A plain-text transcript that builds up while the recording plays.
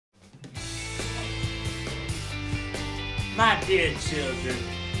My dear children,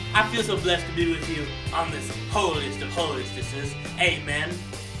 I feel so blessed to be with you on this holiest of holiestesses. Amen.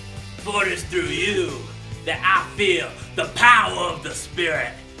 For it is through you that I feel the power of the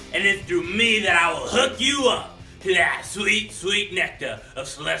Spirit, and it's through me that I will hook you up to that sweet, sweet nectar of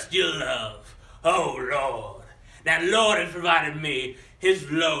celestial love. Oh, Lord. That Lord has provided me, his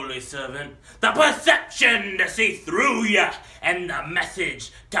lowly servant, the perception to see through ya, and the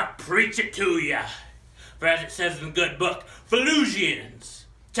message to preach it to ya. For as it says in the good book, Philippians,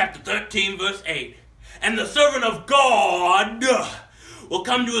 chapter 13, verse 8, and the servant of God will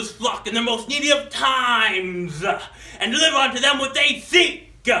come to his flock in the most needy of times, and deliver unto them what they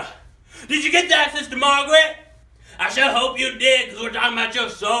seek. Did you get that, Sister Margaret? I sure hope you did, because we're talking about your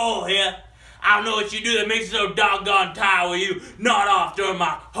soul here. I don't know what you do that makes you so doggone tired with you not off during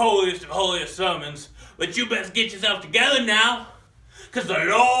my holiest of holiest sermons, but you best get yourself together now, because the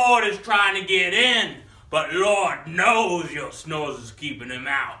Lord is trying to get in, but Lord knows your snores is keeping him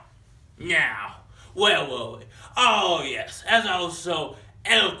out. Now, where were we? Oh yes, as I was so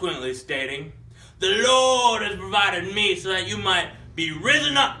eloquently stating, the Lord has provided me so that you might be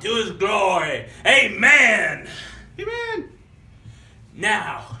risen up to his glory. Amen. Amen.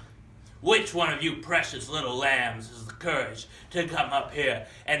 Now, which one of you precious little lambs has the courage to come up here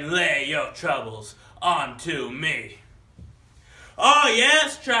and lay your troubles onto me? Oh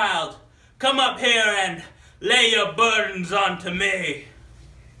yes, child, come up here and lay your burdens onto me.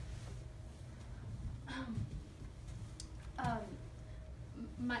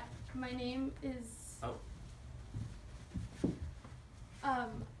 My name is... Oh.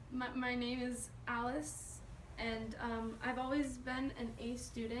 My name is Alice, and I've always been an A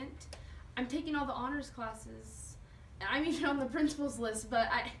student. I'm taking all the honors classes. I'm even on the principal's list, but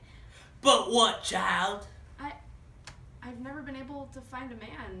But what, child? I've never been able to find a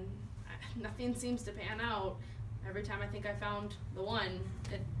man. Nothing seems to pan out. Every time I think I found the one,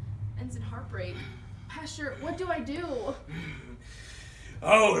 it ends in heartbreak. Pastor, what do I do?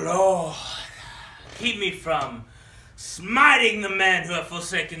 Oh, Lord, keep me from smiting the men who have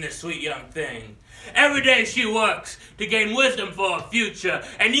forsaken this sweet young thing. Every day she works to gain wisdom for her future,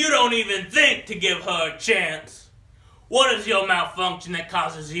 and you don't even think to give her a chance. What is your malfunction that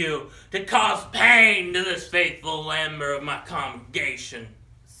causes you to cause pain to this faithful member of my congregation?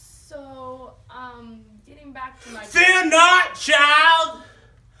 So, getting back to my... Fear not, child,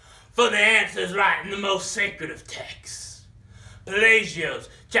 for the answer is right in the most sacred of texts. Pelagios,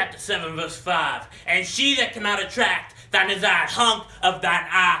 chapter 7, verse 5. And she that cannot attract thine desired hunk of thine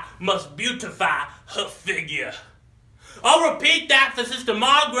eye must beautify her figure. I'll repeat that for Sister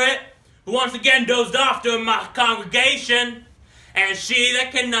Margaret, who once again dozed off during my congregation. And she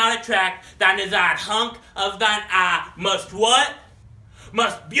that cannot attract thine desired hunk of thine eye must what?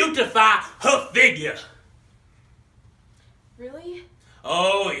 Must beautify her figure. Really?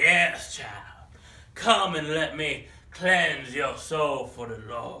 Oh yes, child. Come and let me cleanse your soul for the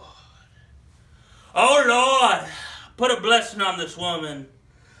Lord. Oh Lord, put a blessing on this woman.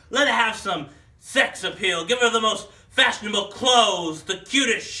 Let her have some sex appeal. Give her the most fashionable clothes, the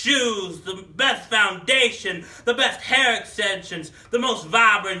cutest shoes, the best foundation, the best hair extensions, the most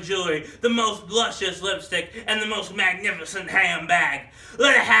vibrant jewelry, the most luscious lipstick, and the most magnificent handbag.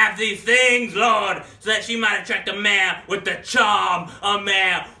 Let her have these things, Lord, so that she might attract a man with the charm, a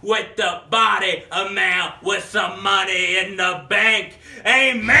man with the body, a man with some money in the bank.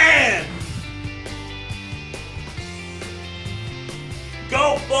 Amen!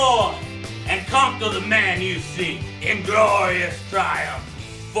 Go forth and conquer the man you seek in glorious triumph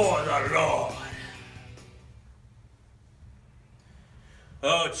for the Lord.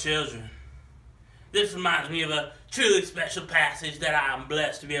 Oh, children, this reminds me of a truly special passage that I am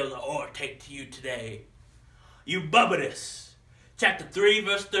blessed to be able to orate to you today. Eububatus, chapter 3,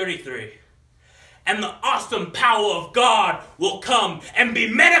 verse 33. And the awesome power of God will come and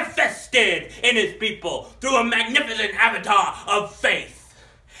be manifested in his people through a magnificent avatar of faith.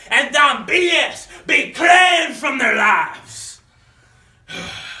 And thine BS be cleansed from their lives.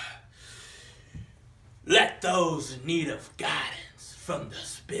 Let those in need of guidance from the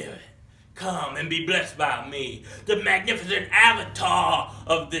Spirit come and be blessed by me, the magnificent avatar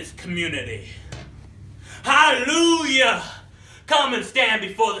of this community. Hallelujah! Come and stand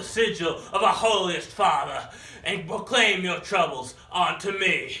before the sigil of our holiest Father and proclaim your troubles unto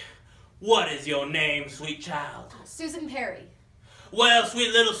me. What is your name, sweet child? Susan Perry. Well,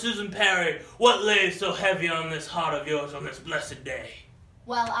 sweet little Susan Perry, what lays so heavy on this heart of yours on this blessed day?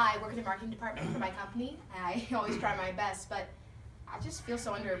 Well, I work in the marketing department for my company. I always try my best, but I just feel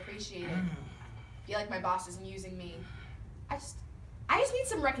so underappreciated. I feel like my boss isn't using me. I just need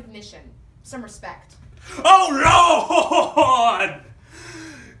some recognition, some respect. Oh Lord!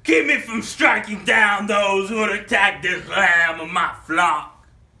 Keep me from striking down those who would attack this lamb of my flock.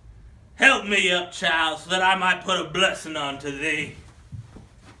 Help me up, child, so that I might put a blessing unto thee.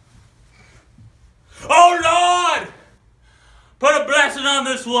 Oh Lord! Put a blessing on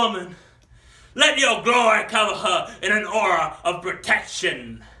this woman. Let your glory cover her in an aura of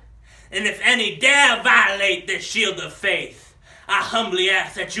protection. And if any dare violate this shield of faith, I humbly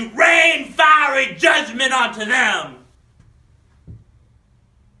ask that you rain fiery judgment onto them.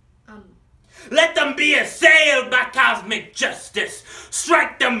 Let them be assailed by cosmic justice.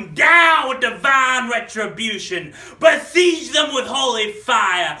 Strike them down with divine retribution. Besiege them with holy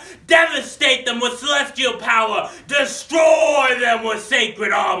fire. Devastate them with celestial power. Destroy them with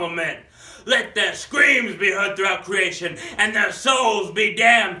sacred armament. Let their screams be heard throughout creation, and their souls be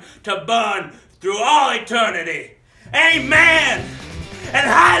damned to burn through all eternity. Amen and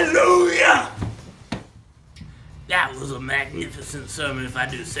hallelujah! That was a magnificent sermon, if I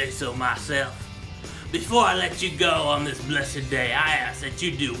do say so myself. Before I let you go on this blessed day, I ask that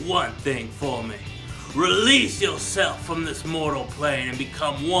you do one thing for me. Release yourself from this mortal plane and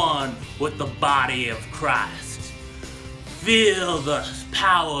become one with the body of Christ. Feel the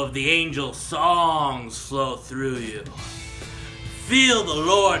power of the angel songs flow through you. Feel the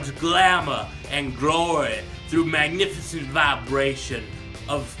Lord's glamour and glory through magnificent vibration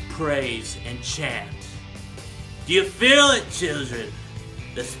of praise and chant. Do you feel it, children?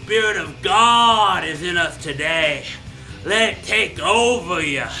 The Spirit of God is in us today. Let it take over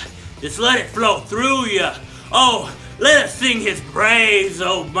you. Just let it flow through you. Oh, let us sing His praise,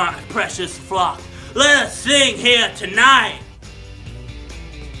 oh my precious flock. Let us sing here tonight.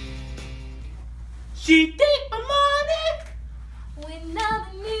 She take my money When I'm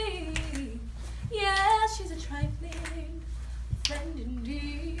in need, yeah, she's a trifling friend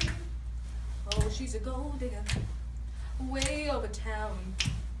indeed. Oh, she's a gold digger, way over town,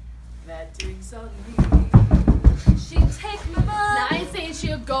 that digs on me. She take my money. Now I ain't saying she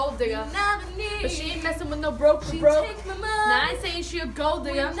a gold digger, When I'm in need, but she ain't messing with no broke the she broke. take my money. Now I ain't saying she a gold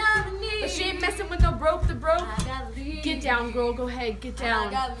digger, When I'm in need, but she ain't messing with no broke the broke. I gotta leave. Get down, girl, go ahead, get down.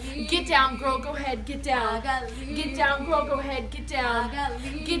 I gotta leave. Get down, girl, go ahead, get I down. gotta leave. Get down, girl, go ahead, get I down. gotta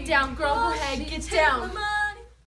leave. Get down, girl, go Oh, ahead, she get take down. my money.